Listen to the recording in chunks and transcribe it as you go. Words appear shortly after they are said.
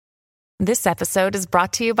This episode is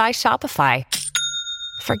brought to you by Shopify.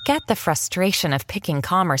 Forget the frustration of picking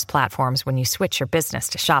commerce platforms when you switch your business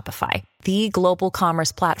to Shopify, the global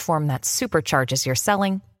commerce platform that supercharges your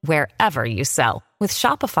selling wherever you sell. With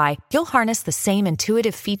Shopify, you'll harness the same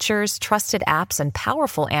intuitive features, trusted apps, and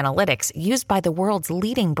powerful analytics used by the world's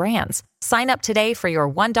leading brands. Sign up today for your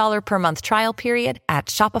 $1 per month trial period at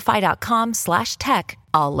shopify.com/tech,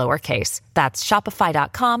 all lowercase. That's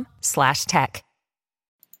shopify.com/tech.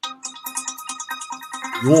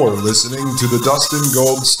 You're listening to the Dustin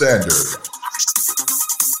Gold Standard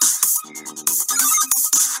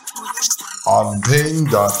on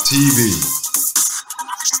Pain.tv.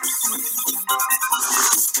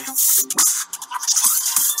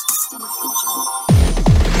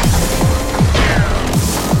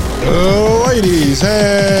 Ladies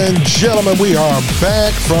and gentlemen, we are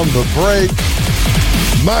back from the break.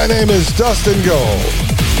 My name is Dustin Gold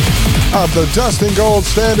of the Dustin Gold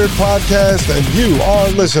Standard Podcast, and you are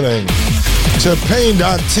listening to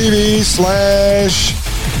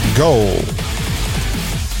Pain.tv/gold.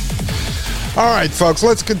 All right, folks,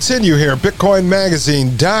 let's continue here.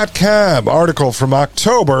 BitcoinMagazine.com article from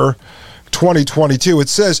October 2022. It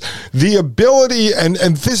says the ability, and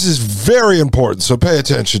this is very important, so pay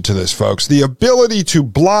attention to this, folks. The ability to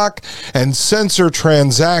block and censor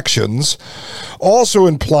transactions also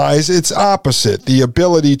implies its opposite, the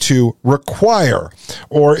ability to require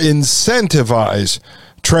or incentivize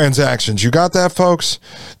transactions. You got that, folks?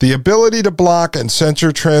 The ability to block and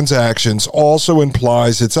censor transactions also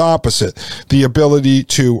implies its opposite, the ability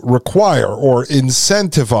to require or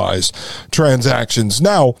incentivize transactions.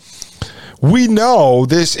 Now, we know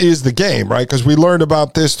this is the game, right? Because we learned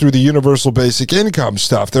about this through the universal basic income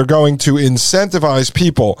stuff. They're going to incentivize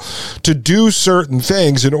people to do certain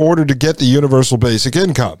things in order to get the universal basic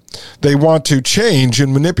income. They want to change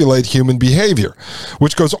and manipulate human behavior,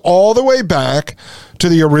 which goes all the way back to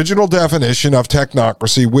the original definition of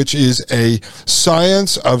technocracy, which is a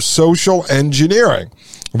science of social engineering.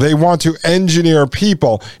 They want to engineer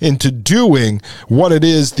people into doing what it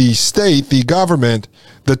is the state, the government,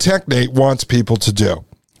 the technate wants people to do.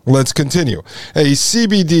 Let's continue. A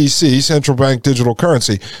CBDC, central bank digital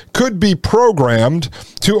currency, could be programmed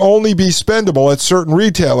to only be spendable at certain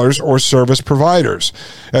retailers or service providers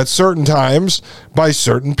at certain times by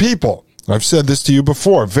certain people. I've said this to you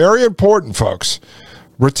before. Very important, folks.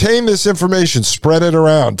 Retain this information, spread it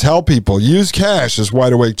around, tell people, use cash, as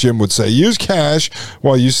Wide Awake Jim would say. Use cash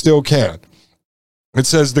while you still can. It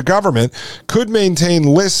says the government could maintain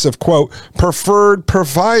lists of, quote, preferred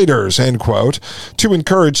providers, end quote, to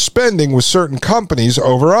encourage spending with certain companies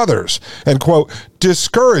over others, and, quote,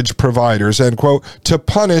 discourage providers, end quote, to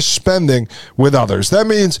punish spending with others. That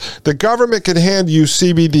means the government can hand you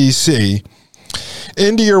CBDC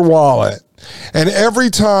into your wallet, and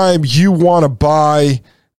every time you want to buy,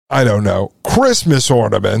 I don't know, Christmas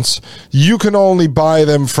ornaments, you can only buy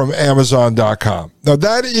them from Amazon.com. Now,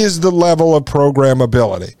 that is the level of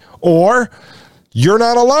programmability. Or you're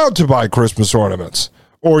not allowed to buy Christmas ornaments,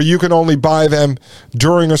 or you can only buy them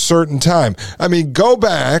during a certain time. I mean, go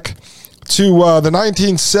back to the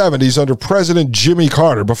 1970s under President Jimmy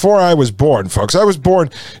Carter, before I was born, folks. I was born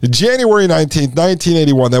January 19th,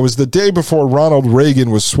 1981. That was the day before Ronald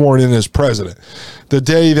Reagan was sworn in as president. The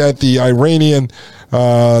day that the Iranian,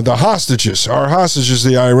 our hostages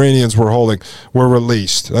the Iranians were holding, were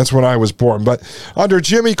released. That's when I was born. But under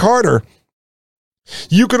Jimmy Carter,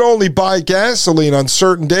 you could only buy gasoline on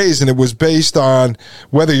certain days, and it was based on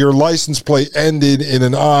whether your license plate ended in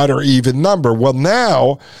an odd or even number. Well,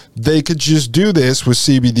 now they could just do this with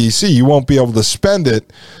CBDC. You won't be able to spend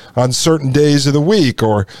it on certain days of the week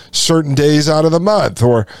or certain days out of the month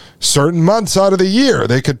or certain months out of the year.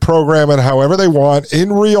 They could program it however they want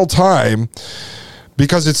in real time,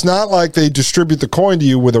 because it's not like they distribute the coin to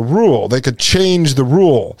you with a rule. They could change the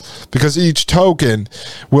rule because each token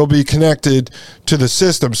will be connected to the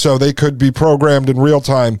system. So they could be programmed in real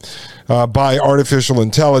time by artificial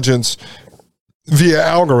intelligence via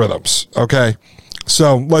algorithms. Okay.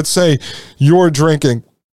 So let's say you're drinking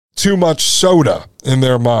too much soda in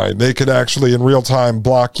their mind. They could actually in real time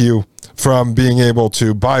block you from being able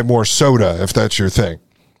to buy more soda if that's your thing.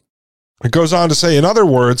 It goes on to say, in other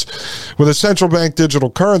words, with a central bank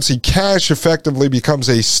digital currency, cash effectively becomes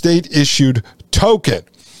a state-issued token,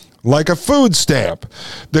 like a food stamp,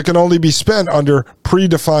 that can only be spent under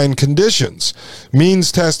predefined conditions.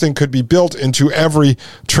 Means testing could be built into every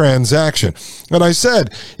transaction. And I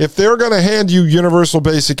said, if they're going to hand you universal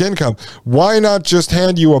basic income, why not just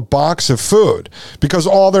hand you a box of food? Because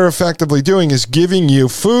all they're effectively doing is giving you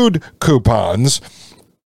food coupons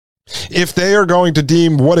if they are going to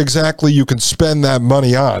deem what exactly you can spend that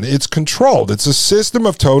money on. It's controlled. It's a system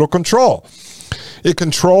of total control. It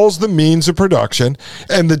controls the means of production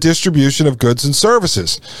and the distribution of goods and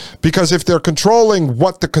services. Because if they're controlling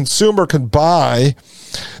what the consumer can buy,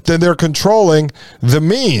 then they're controlling the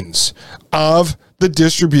means of the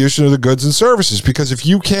distribution of the goods and services. Because if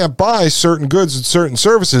you can't buy certain goods and certain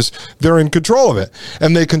services, they're in control of it.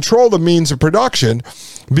 And they control the means of production,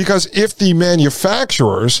 because if the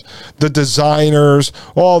manufacturers, the designers,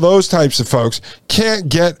 all those types of folks can't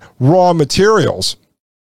get raw materials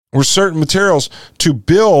or certain materials to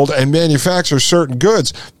build and manufacture certain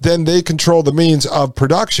goods, then they control the means of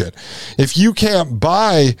production. If you can't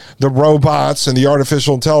buy the robots and the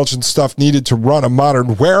artificial intelligence stuff needed to run a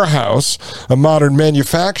modern warehouse, a modern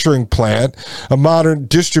manufacturing plant, a modern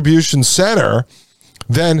distribution center,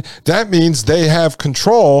 then that means they have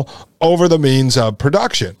control over the means of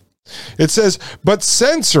production. It says, but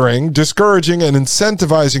censoring, discouraging, and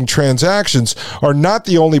incentivizing transactions are not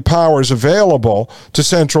the only powers available to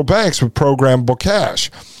central banks with programmable cash.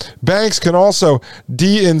 Banks can also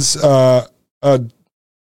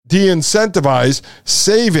de-incentivize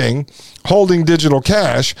saving, holding digital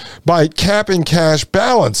cash by capping cash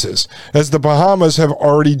balances, as the Bahamas have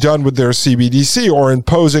already done with their CBDC, or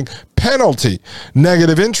imposing penalty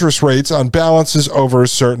negative interest rates on balances over a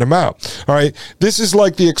certain amount. All right, this is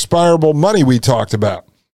like the expirable money we talked about.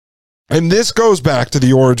 And this goes back to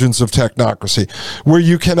the origins of technocracy, where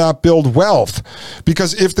you cannot build wealth.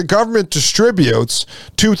 Because if the government distributes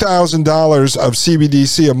 $2,000 of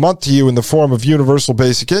CBDC a month to you in the form of universal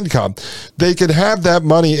basic income, they could have that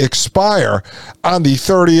money expire on the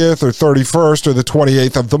 30th or 31st or the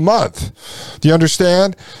 28th of the month. Do you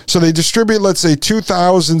understand? So they distribute, let's say,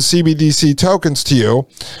 2,000 CBDC tokens to you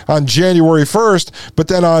on January 1st, but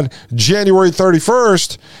then on January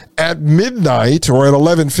 31st, at midnight or at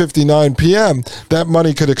 11:59 p.m., that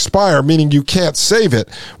money could expire, meaning you can't save it.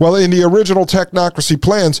 Well, in the original technocracy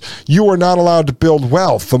plans, you are not allowed to build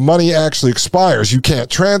wealth. The money actually expires. You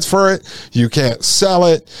can't transfer it. You can't sell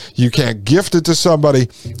it. You can't gift it to somebody.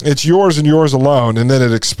 It's yours and yours alone, and then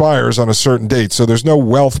it expires on a certain date. So there's no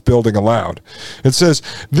wealth building allowed. It says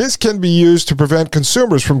this can be used to prevent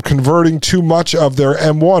consumers from converting too much of their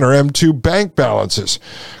M1 or M2 bank balances,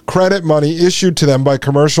 credit money issued to them by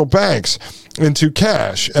commercial banks, into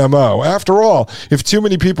cash, MO. After all, if too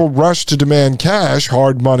many people rush to demand cash,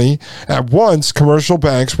 hard money, at once, commercial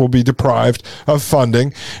banks will be deprived of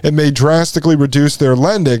funding and may drastically reduce their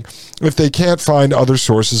lending if they can't find other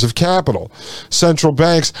sources of capital. Central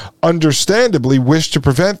banks understandably wish to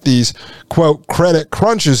prevent these, quote, credit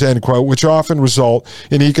crunches, end quote, which often result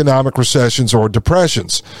in economic recessions or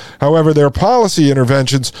depressions. However, their policy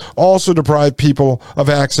interventions also deprive people of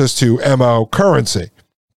access to MO currency,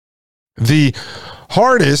 the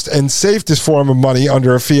hardest and safest form of money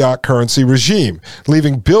under a fiat currency regime,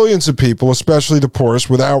 leaving billions of people, especially the poorest,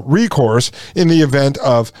 without recourse in the event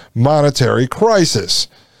of monetary crisis.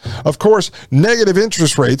 Of course, negative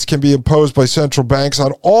interest rates can be imposed by central banks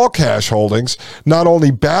on all cash holdings, not only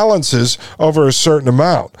balances over a certain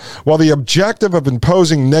amount. While the objective of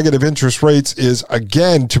imposing negative interest rates is,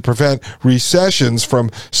 again, to prevent recessions from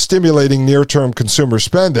stimulating near-term consumer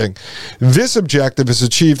spending, this objective is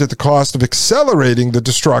achieved at the cost of accelerating the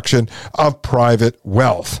destruction of private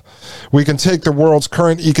wealth. We can take the world's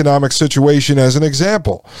current economic situation as an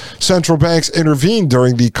example. Central banks intervened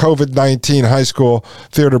during the COVID-19 high school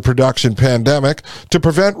theater production pandemic to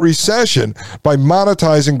prevent recession by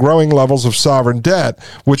monetizing growing levels of sovereign debt,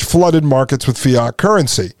 which flooded markets with fiat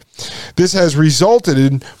currency. This has resulted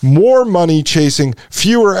in more money chasing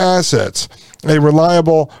fewer assets, a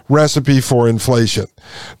reliable recipe for inflation.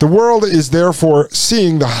 The world is therefore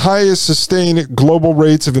seeing the highest sustained global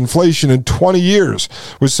rates of inflation in 20 years,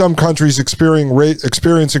 with some countries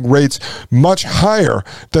experiencing rates much higher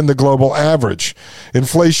than the global average.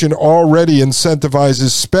 Inflation already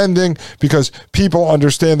incentivizes spending because people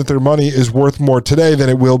understand that their money is worth more today than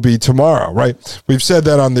it will be tomorrow, right? We've said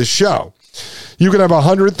that on this show. You can have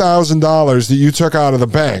 $100,000 that you took out of the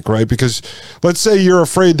bank, right? Because let's say you're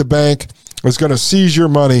afraid the bank is going to seize your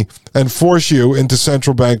money and force you into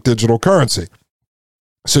central bank digital currency.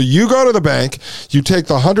 So you go to the bank, you take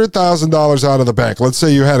the $100,000 out of the bank. Let's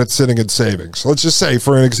say you had it sitting in savings. Let's just say,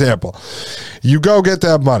 for an example, you go get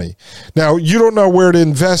that money. Now, you don't know where to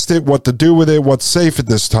invest it, what to do with it, what's safe at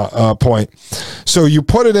this point. So you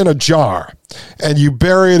put it in a jar and you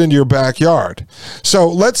bury it in your backyard. So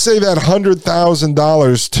let's say that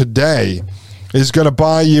 $100,000 today is going to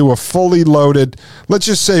buy you a fully loaded, let's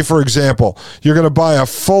just say, for example, you're going to buy a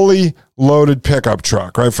fully loaded pickup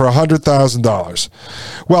truck, right, for $100,000.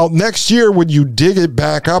 Well, next year when you dig it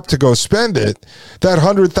back up to go spend it, that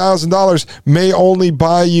 $100,000 may only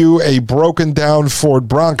buy you a broken down Ford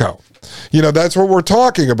Bronco. That's what we're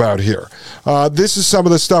talking about here. This is some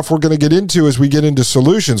of the stuff we're going to get into as we get into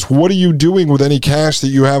solutions. What are you doing with any cash that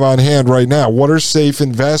you have on hand right now? What are safe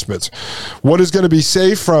investments? What is going to be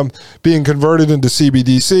safe from being converted into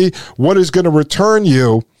CBDC? What is going to return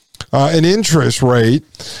you an interest rate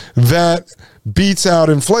that beats out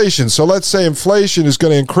inflation? So let's say inflation is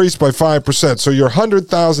going to increase by 5%. So your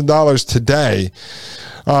 $100,000 today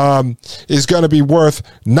is going to be worth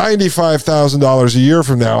 $95,000 a year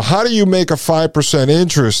from now. How do you make a 5%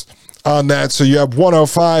 interest on that? So you have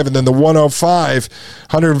 105, and then the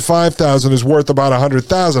 105,000 is worth about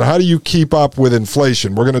 100,000. How do you keep up with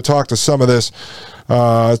inflation? We're going to talk about some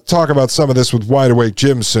of this with Wide Awake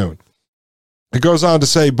Jim soon. It goes on to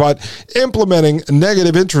say, but implementing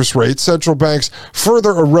negative interest rates, central banks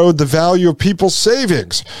further erode the value of people's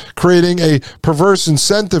savings, creating a perverse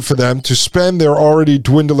incentive for them to spend their already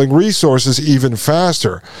dwindling resources even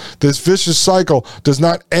faster. This vicious cycle does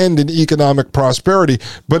not end in economic prosperity,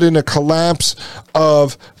 but in a collapse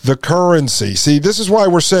of the currency. See, this is why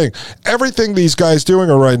we're saying everything these guys doing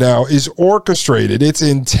right now is orchestrated. It's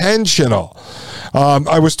intentional.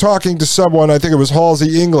 I was talking to someone, I think it was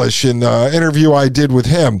Halsey English, in an interview I did with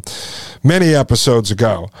him many episodes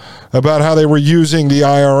ago, about how they were using the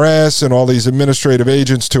IRS and all these administrative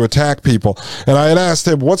agents to attack people. And I had asked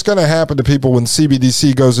him, what's going to happen to people when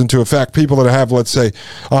CBDC goes into effect? People that have, let's say,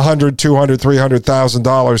 $100,000, $200,000,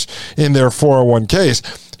 $300,000 in their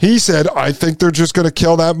 401ks. He said, I think they're just going to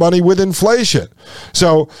kill that money with inflation.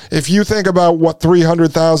 So if you think about what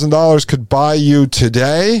 $300,000 could buy you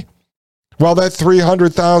today, well, that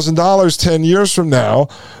 $300,000 10 years from now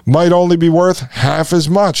might only be worth half as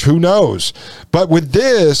much. Who knows? But with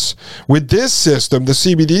this system, the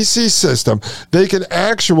CBDC system, they can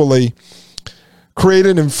actually create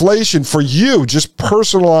an inflation for you, just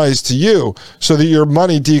personalized to you, so that your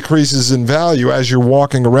money decreases in value as you're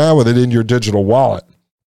walking around with it in your digital wallet.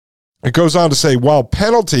 It goes on to say, while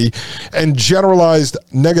penalty and generalized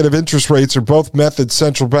negative interest rates are both methods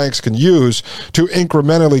central banks can use to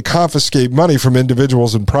incrementally confiscate money from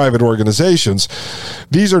individuals and private organizations,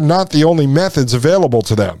 these are not the only methods available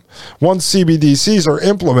to them. Once CBDCs are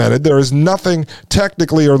implemented, there is nothing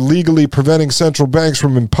technically or legally preventing central banks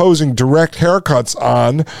from imposing direct haircuts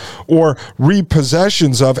on or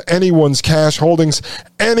repossessions of anyone's cash holdings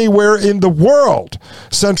anywhere in the world.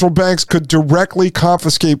 Central banks could directly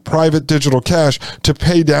confiscate private digital cash to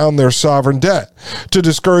pay down their sovereign debt, to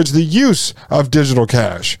discourage the use of digital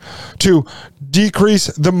cash, to decrease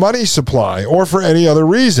the money supply, or for any other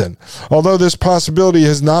reason. Although this possibility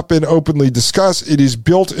has not been openly discussed, it is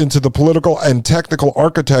built into the political and technical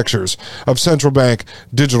architectures of central bank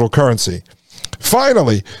digital currency.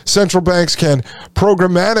 Finally, central banks can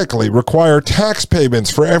programmatically require tax payments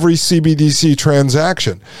for every CBDC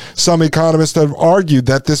transaction. Some economists have argued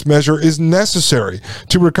that this measure is necessary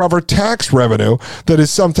to recover tax revenue that is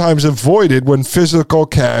sometimes avoided when physical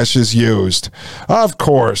cash is used. Of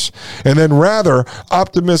course. And then rather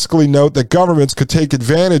optimistically note that governments could take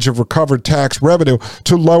advantage of recovered tax revenue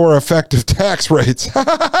to lower effective tax rates.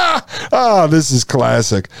 This is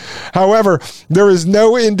classic. However, there is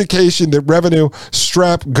no indication that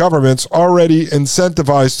revenue-strapped governments already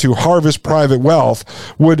incentivized to harvest private wealth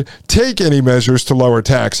would take any measures to lower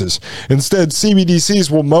taxes. Instead,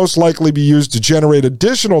 CBDCs will most likely be used to generate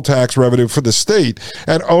additional tax revenue for the state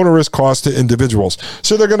and onerous costs to individuals.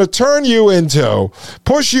 So they're going to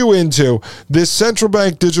push you into this central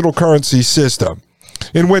bank digital currency system,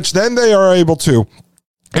 in which then they are able to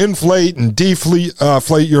inflate and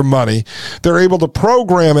deflate your money. They're able to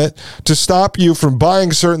program it to stop you from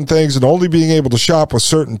buying certain things and only being able to shop with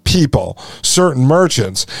certain people, certain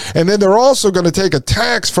merchants. And then they're also going to take a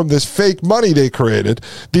tax from this fake money they created,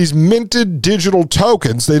 these minted digital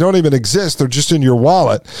tokens. They don't even exist. They're just in your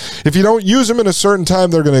wallet. If you don't use them in a certain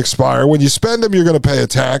time, they're going to expire. When you spend them, you're going to pay a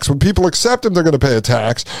tax. When people accept them, they're going to pay a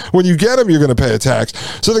tax. When you get them, you're going to pay a tax.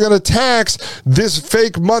 So they're going to tax this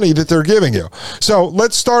fake money that they're giving you. So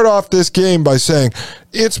let's start off this game by saying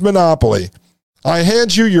it's monopoly. I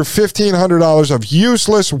hand you your $1,500 of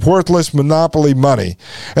useless, worthless monopoly money,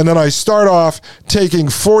 and then I start off taking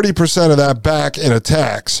 40% of that back in a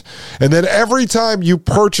tax. And then every time you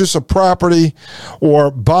purchase a property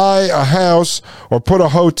or buy a house or put a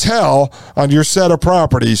hotel on your set of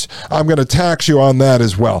properties, I'm going to tax you on that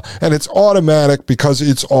as well. And it's automatic because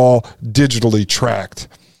it's all digitally tracked.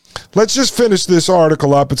 Let's just finish this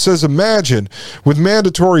article up. It says, imagine with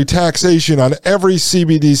mandatory taxation on every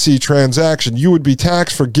CBDC transaction, you would be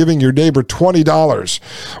taxed for giving your neighbor $20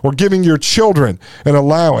 or giving your children an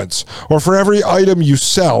allowance or for every item you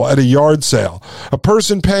sell at a yard sale. A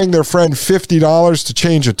person paying their friend $50 to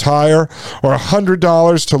change a tire or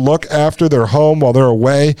 $100 to look after their home while they're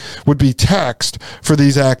away would be taxed for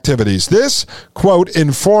these activities. This, quote,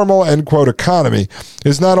 informal, end quote, economy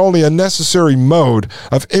is not only a necessary mode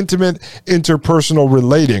of intimate interpersonal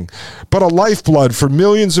relating, but a lifeblood for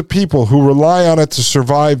millions of people who rely on it to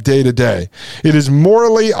survive day to day. It is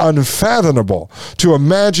morally unfathomable to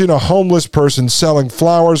imagine a homeless person selling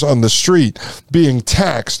flowers on the street being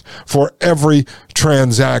taxed for every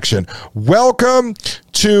transaction. Welcome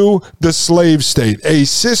to the slave state, a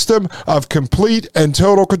system of complete and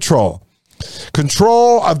total control.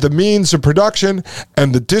 Control of the means of production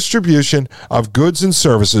and the distribution of goods and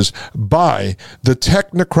services by the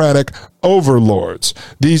technocratic overlords.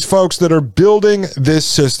 These folks that are building this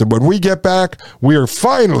system. When we get back, we are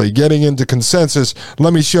finally getting into consensus.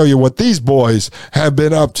 Let me show you what these boys have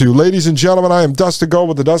been up to. Ladies and gentlemen, I am Dustin Gold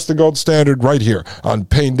with the Dustin Gold Standard right here on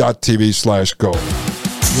Pain.tv/gold.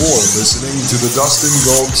 You're listening to the Dustin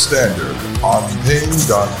Gold Standard on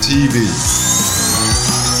Pain.tv.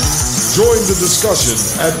 Join the discussion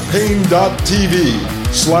at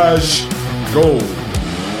Pain.tv/gold.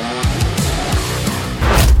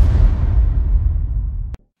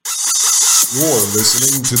 You're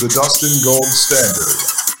listening to the Dustin Gold Standard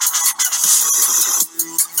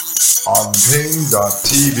on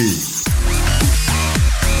Pain.tv.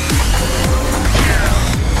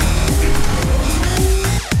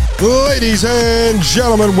 Ladies and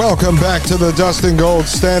gentlemen, welcome back to the Dustin Gold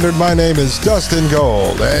Standard. My name is Dustin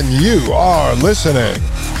Gold, and you are listening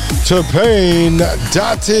to Pain.tv/gold.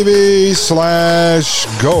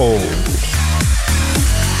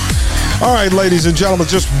 All right, ladies and gentlemen,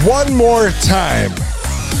 just one more time.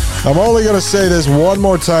 I'm only going to say this one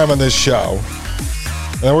more time on this show,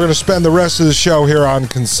 and we're going to spend the rest of the show here on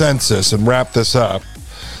consensus and wrap this up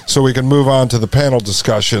so we can move on to the panel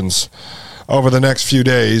discussions over the next few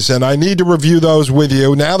days, and I need to review those with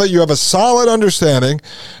you. Now that you have a solid understanding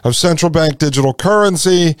of central bank digital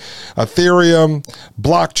currency, Ethereum,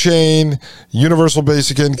 blockchain, universal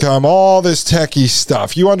basic income, all this techie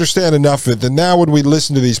stuff, you understand enough of it, that now when we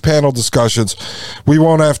listen to these panel discussions, we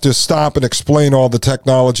won't have to stop and explain all the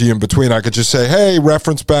technology in between. I could just say, hey,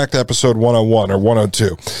 reference back to episode 101 or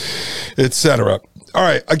 102, etc. All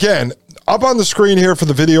right, again, up on the screen here for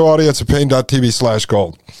the video audience at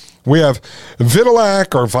Pain.tv/gold. We have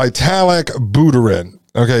Vitalik or Vitalik Buterin.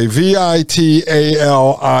 Okay, Vitalik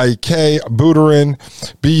Buterin,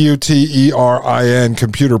 Buterin,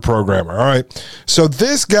 computer programmer. All right. So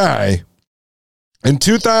this guy, in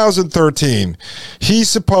 2013, he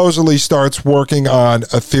supposedly starts working on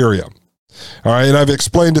Ethereum. All right, and I've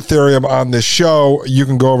explained Ethereum on this show. You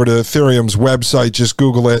can go over to Ethereum's website, just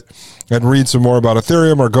Google it and read some more about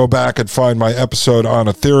Ethereum, or go back and find my episode on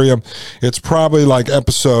Ethereum. It's probably like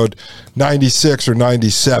episode 96 or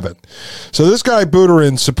 97. So this guy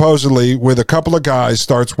Buterin supposedly, with a couple of guys,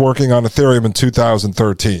 starts working on Ethereum in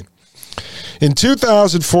 2013. In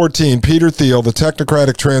 2014, Peter Thiel, the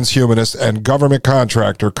technocratic transhumanist and government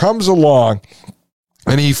contractor, comes along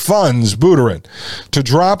and he funds Buterin to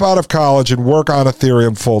drop out of college and work on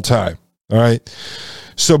Ethereum full time. All right.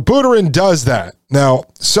 So Buterin does that. Now,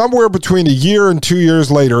 somewhere between a year and 2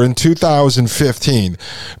 years later, in 2015,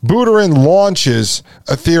 Buterin launches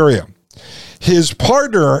Ethereum. His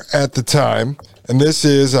partner at the time, and this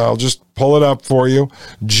is, I'll just pull it up for you,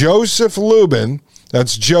 Joseph Lubin.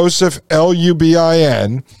 That's Joseph,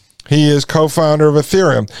 Lubin. He is co-founder of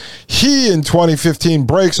Ethereum. He, in 2015,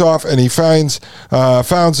 breaks off and he founds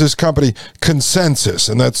his company Consensus,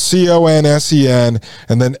 and that's CONSEN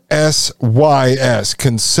and then SYS,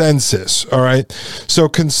 Consensus, all right? So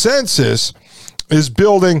Consensus is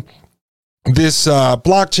building this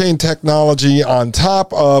blockchain technology on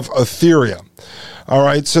top of Ethereum. All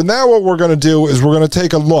right, so now what we're going to do is we're going to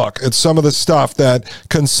take a look at some of the stuff that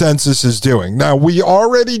Consensus is doing. Now, we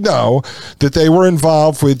already know that they were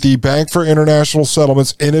involved with the Bank for International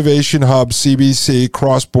Settlements Innovation Hub, CBDC,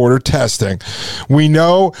 cross-border testing. We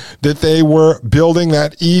know that they were building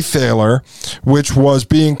that e-thaler, which was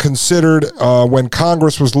being considered when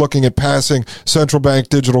Congress was looking at passing central bank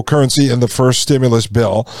digital currency in the first stimulus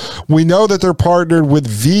bill. We know that they're partnered with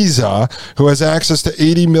Visa, who has access to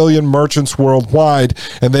 80 million merchants worldwide,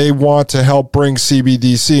 and they want to help bring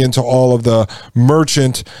CBDC into all of the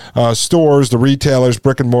merchant stores, the retailers,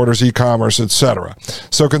 brick and mortars, e-commerce, etc.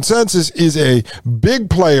 So Consensus is a big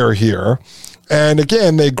player here, And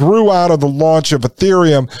again, they grew out of the launch of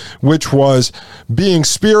Ethereum, which was being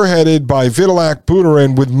spearheaded by Vitalik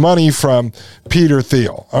Buterin with money from Peter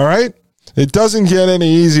Thiel. All right? It doesn't get any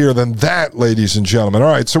easier than that, ladies and gentlemen. All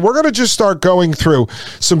right, so we're going to just start going through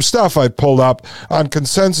some stuff I pulled up on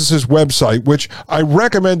Consensus's website, which I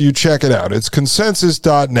recommend you check it out. It's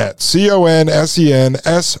consensus.net,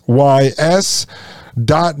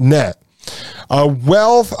 CONSENSYS.net. A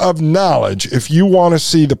wealth of knowledge if you want to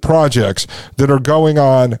see the projects that are going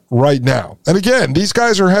on right now. And again, these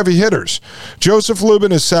guys are heavy hitters. Joseph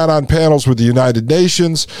Lubin has sat on panels with the United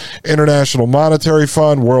Nations, International Monetary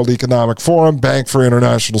Fund, World Economic Forum, Bank for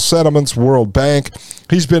International Settlements, World Bank.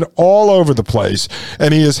 He's been all over the place,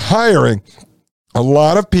 and he is hiring a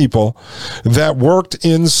lot of people that worked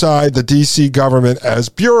inside the DC government as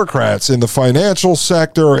bureaucrats in the financial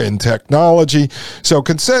sector, in technology. So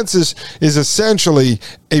Consensus is essentially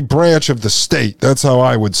a branch of the state. That's how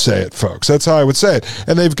I would say it, folks. That's how I would say it.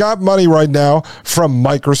 And they've got money right now from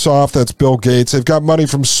Microsoft, that's Bill Gates. They've got money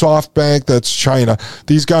from SoftBank, that's China.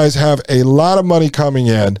 These guys have a lot of money coming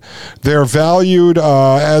in. They're valued,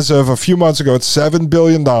 as of a few months ago, at $7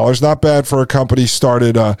 billion. Not bad for a company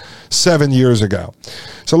started 7 years ago.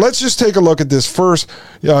 So let's just take a look at this first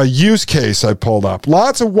use case I pulled up.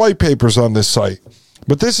 Lots of white papers on this site.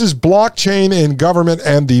 But this is blockchain in government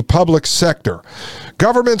and the public sector.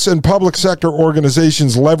 Governments and public sector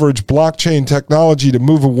organizations leverage blockchain technology to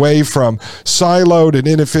move away from siloed and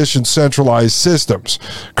inefficient centralized systems.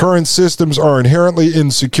 Current systems are inherently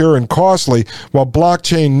insecure and costly, while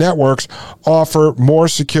blockchain networks offer more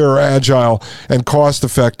secure, agile, and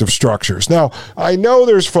cost-effective structures. Now, I know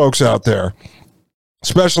there's folks out there,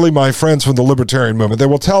 especially my friends from the libertarian movement, they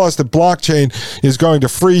will tell us that blockchain is going to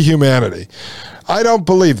free humanity. I don't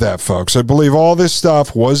believe that, folks. I believe all this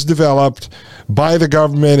stuff was developed by the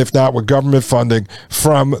government, if not with government funding,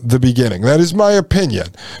 from the beginning. That is my opinion,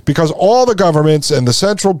 because all the governments and the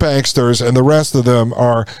central banksters and the rest of them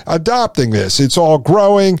are adopting this. It's all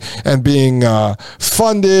growing and being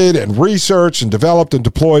funded and researched and developed and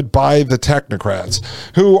deployed by the technocrats,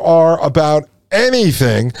 who are about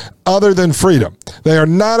anything other than freedom. They are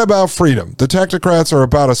not about freedom. The technocrats are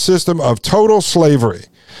about a system of total slavery.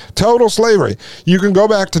 Total slavery. You can go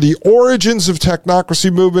back to the origins of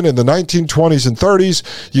technocracy movement in the 1920s and 30s.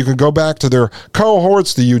 You can go back to their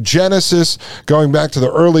cohorts, the eugenicists, going back to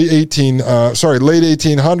the late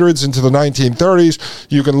 1800s into the 1930s.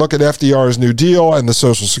 You can look at FDR's New Deal and the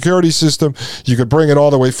Social Security system. You could bring it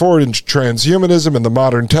all the way forward into transhumanism and the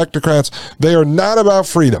modern technocrats. They are not about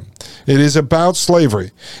freedom. It is about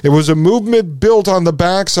slavery. It was a movement built on the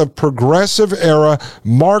backs of progressive era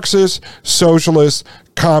Marxists, socialists,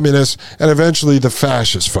 communists, and eventually the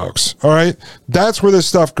fascist folks. All right? That's where this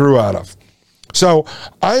stuff grew out of. So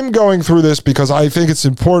I'm going through this because I think it's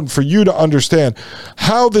important for you to understand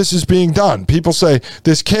how this is being done. People say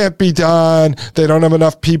this can't be done. They don't have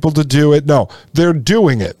enough people to do it. No, they're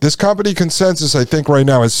doing it. This company Consensus, I think right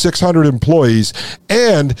now, has 600 employees,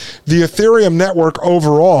 and the Ethereum network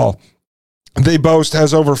overall, they boast,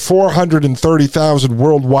 has over 430,000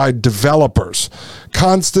 worldwide developers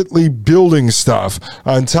constantly building stuff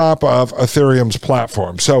on top of Ethereum's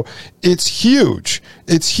platform. So it's huge.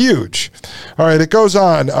 It's huge. All right, it goes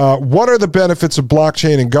on. What are the benefits of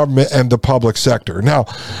blockchain in government and the public sector? Now,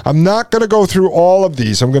 I'm not going to go through all of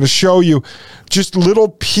these. I'm going to show you just little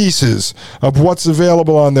pieces of what's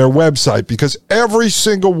available on their website, because every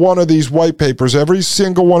single one of these white papers, every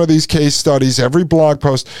single one of these case studies, every blog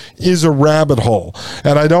post is a rabbit hole.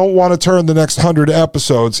 And I don't want to turn the next 100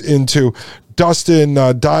 episodes into Dustin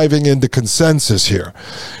diving into Consensus here.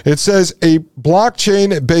 It says a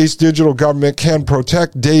blockchain-based digital government can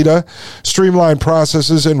protect data, streamline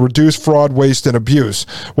processes, and reduce fraud, waste, and abuse,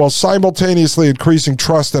 while simultaneously increasing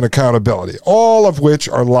trust and accountability, all of which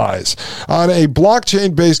are lies. On a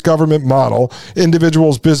blockchain-based government model,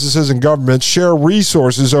 individuals, businesses, and governments share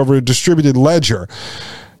resources over a distributed ledger,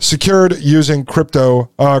 secured using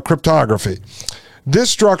cryptography.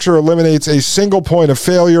 This structure eliminates a single point of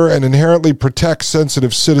failure and inherently protects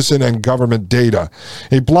sensitive citizen and government data.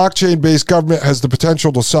 A blockchain-based government has the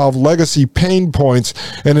potential to solve legacy pain points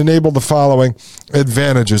and enable the following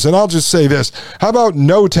advantages. And I'll just say this. How about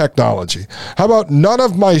no technology? How about none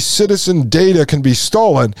of my citizen data can be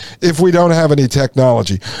stolen if we don't have any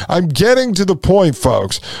technology? I'm getting to the point,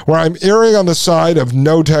 folks, where I'm erring on the side of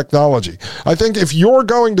no technology. I think if you're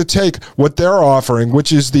going to take what they're offering,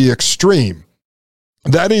 which is the extreme,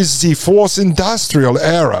 that is the fourth industrial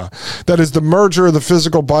era. That is the merger of the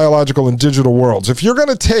physical, biological, and digital worlds. If you're going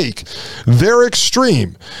to take their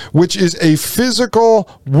extreme, which is a physical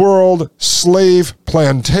world slave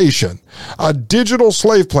plantation, a digital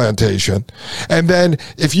slave plantation, and then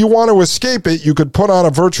if you want to escape it, you could put on a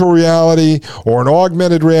virtual reality or an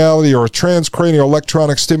augmented reality or a transcranial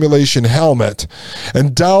electronic stimulation helmet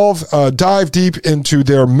and dive deep into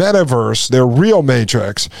their metaverse, their real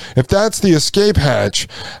matrix. If that's the escape hatch,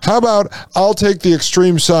 how about I'll take the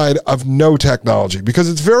extreme side of no technology? Because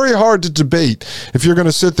it's very hard to debate if you're going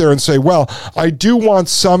to sit there and say, well, I do want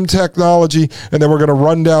some technology, and then we're going to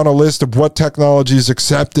run down a list of what technology is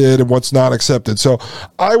accepted and what's not accepted. So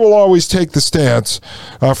I will always take the stance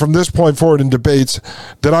from this point forward in debates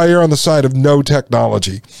that I err on the side of no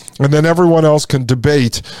technology. And then everyone else can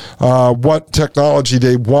debate what technology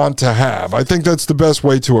they want to have. I think that's the best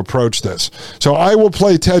way to approach this. So I will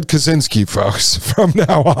play Ted Kaczynski, folks, from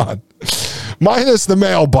now on. Minus the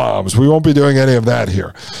mail bombs. We won't be doing any of that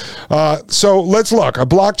here. So let's look. A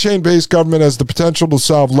blockchain-based government has the potential to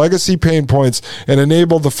solve legacy pain points and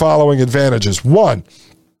enable the following advantages. 1,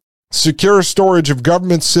 secure storage of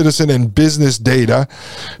government, citizen, and business data.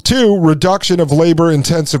 2, reduction of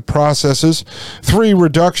labor-intensive processes. 3,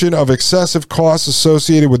 reduction of excessive costs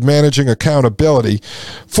associated with managing accountability.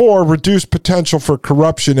 4, reduced potential for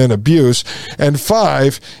corruption and abuse. And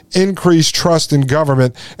 5, increased trust in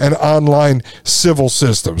government and online civil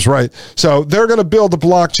systems, right? So they're going to build a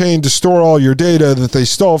blockchain to store all your data that they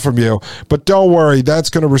stole from you, but don't worry, that's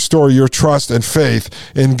going to restore your trust and faith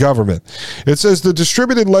in government. It says the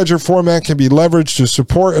distributed ledger format can be leveraged to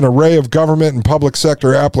support an array of government and public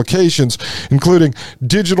sector applications, including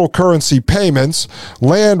digital currency payments,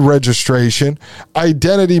 land registration,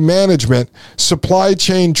 identity management, supply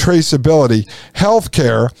chain traceability,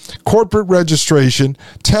 healthcare, corporate registration,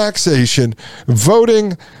 taxation,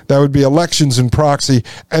 voting, that would be elections and proxy,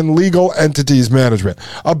 and legal entities management.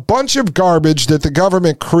 A bunch of garbage that the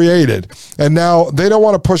government created, and now they don't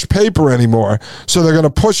want to push paper anymore, so they're going to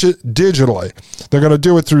push it digitally. They're going to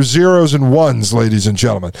do it through zeros and ones, ladies and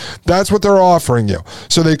gentlemen. That's what they're offering you.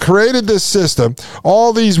 So they created this system,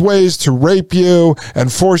 all these ways to rape you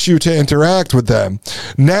and force you to interact with them.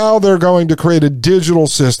 Now they're going to create a digital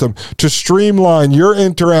system to streamline your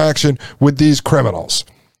interaction with these criminals.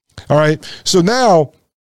 All right. So now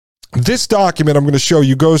this document I'm going to show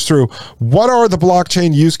you goes through what are the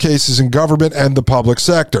blockchain use cases in government and the public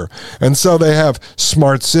sector. And so they have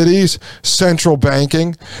smart cities, central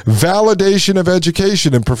banking, validation of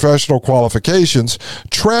education and professional qualifications,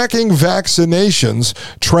 tracking vaccinations,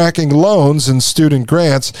 tracking loans and student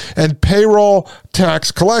grants, and payroll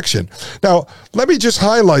tax collection. Now, let me just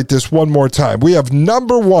highlight this one more time. We have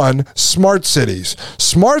number 1, smart cities.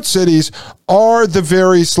 Smart cities are the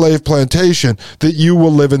very slave plantation that you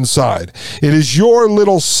will live inside. It is your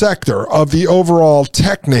little sector of the overall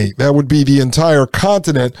technate, that would be the entire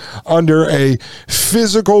continent, under a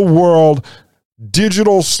physical world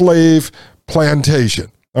digital slave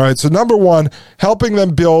plantation. All right, so number 1, helping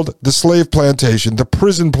them build the slave plantation, the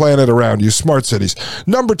prison planet around you, smart cities.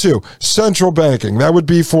 Number 2, central banking. That would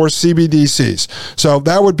be for CBDCs. So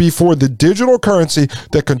that would be for the digital currency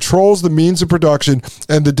that controls the means of production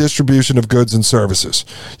and the distribution of goods and services.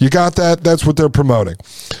 You got that? That's what they're promoting.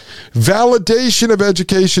 Validation of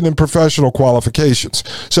education and professional qualifications.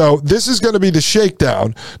 So this is going to be the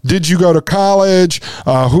shakedown. Did you go to college?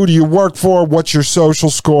 Who do you work for? What's your social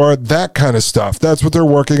score? That kind of stuff. That's what they're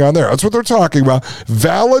working on there. That's what they're talking about.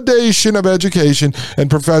 Validation of education and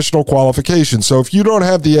professional qualifications. So if you don't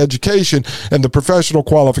have the education and the professional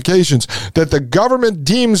qualifications that the government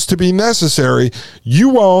deems to be necessary, you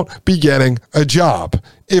won't be getting a job,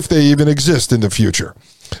 if they even exist in the future.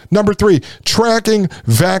 Number 3, tracking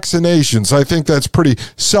vaccinations. I think that's pretty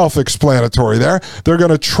self-explanatory there. They're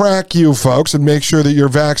going to track you, folks, and make sure that you're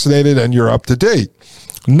vaccinated and you're up to date.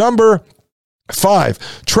 Number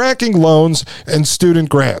 5, tracking loans and student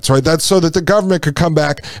grants, right? That's so that the government could come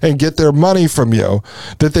back and get their money from you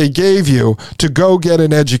that they gave you to go get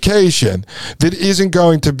an education that isn't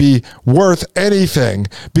going to be worth anything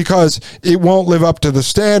because it won't live up to the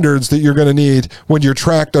standards that you're going to need when you're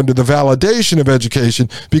tracked under the validation of education,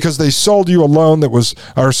 because they sold you a loan that was,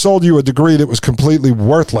 or sold you a degree that was completely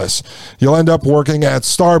worthless. You'll end up working at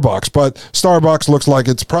Starbucks, but Starbucks looks like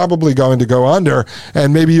it's probably going to go under,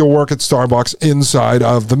 and maybe you'll work at Starbucks inside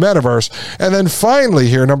of the metaverse. And then finally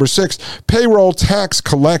here, number 6, payroll tax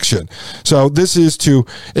collection. So this is to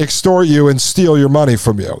extort you and steal your money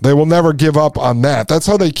from you. They will never give up on that. That's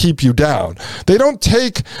how they keep you down. They don't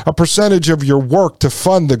take a percentage of your work to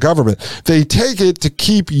fund the government. They take it to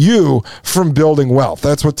keep you from building wealth.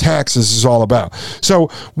 That's what taxes is all about. So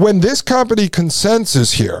when this company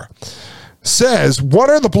Consensus here says, what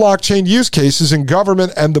are the blockchain use cases in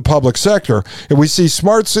government and the public sector? And we see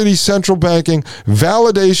smart cities, central banking,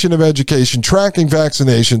 validation of education, tracking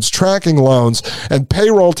vaccinations, tracking loans, and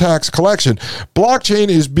payroll tax collection. Blockchain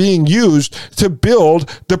is being used to build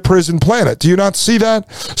the prison planet. Do you not see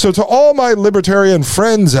that? So to all my libertarian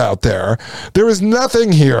friends out there, there is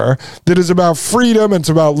nothing here that is about freedom and it's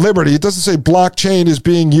about liberty. It doesn't say blockchain is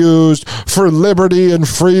being used for liberty and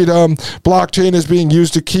freedom. Blockchain is being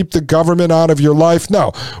used to keep the government out of your life.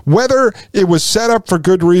 No, whether it was set up for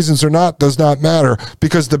good reasons or not does not matter,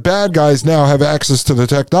 because the bad guys now have access to the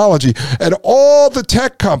technology, and all the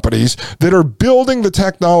tech companies that are building the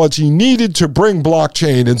technology needed to bring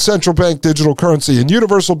blockchain and central bank digital currency and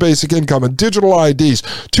universal basic income and digital IDs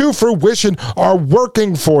to fruition are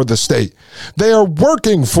working for the state. They are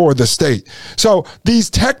working for the state. So these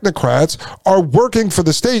technocrats are working for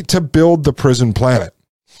the state to build the prison planet.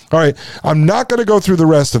 All right, I'm not going to go through the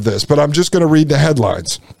rest of this, but I'm just going to read the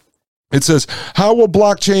headlines. It says, how will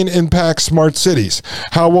blockchain impact smart cities?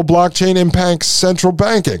 How will blockchain impact central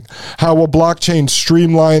banking? How will blockchain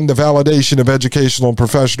streamline the validation of educational and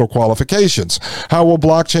professional qualifications? How will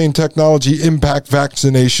blockchain technology impact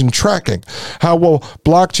vaccination tracking? How will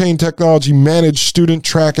blockchain technology manage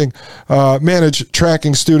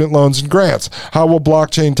tracking student loans and grants? How will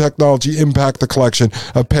blockchain technology impact the collection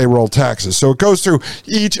of payroll taxes? So it goes through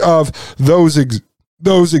each of those examples.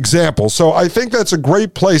 So I think that's a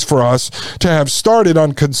great place for us to have started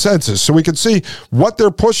on consensus, so we can see what they're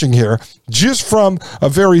pushing here just from a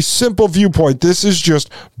very simple viewpoint. This is just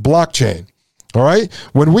blockchain. All right.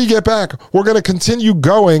 When we get back, we're going to continue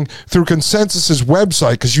going through Consensus's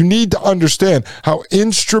website, because you need to understand how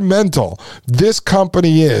instrumental this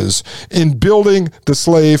company is in building the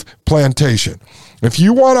slave plantation. If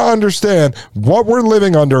you want to understand what we're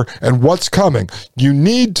living under and what's coming, you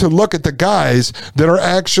need to look at the guys that are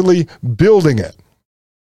actually building it.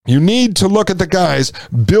 You need to look at the guys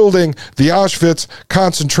building the Auschwitz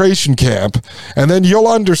concentration camp, and then you'll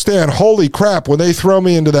understand, holy crap, when they throw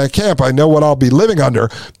me into that camp, I know what I'll be living under,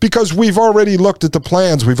 because we've already looked at the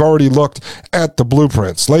plans. We've already looked at the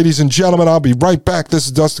blueprints. Ladies and gentlemen, I'll be right back. This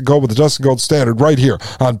is Dustin Gold with the Dustin Gold Standard right here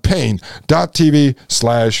on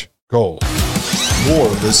Pain.tv/gold. You're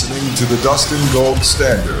listening to the Dustin Gold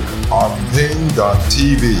Standard on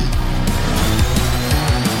Pain.tv.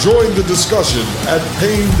 Join the discussion at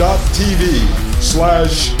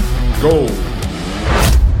Pain.tv/gold.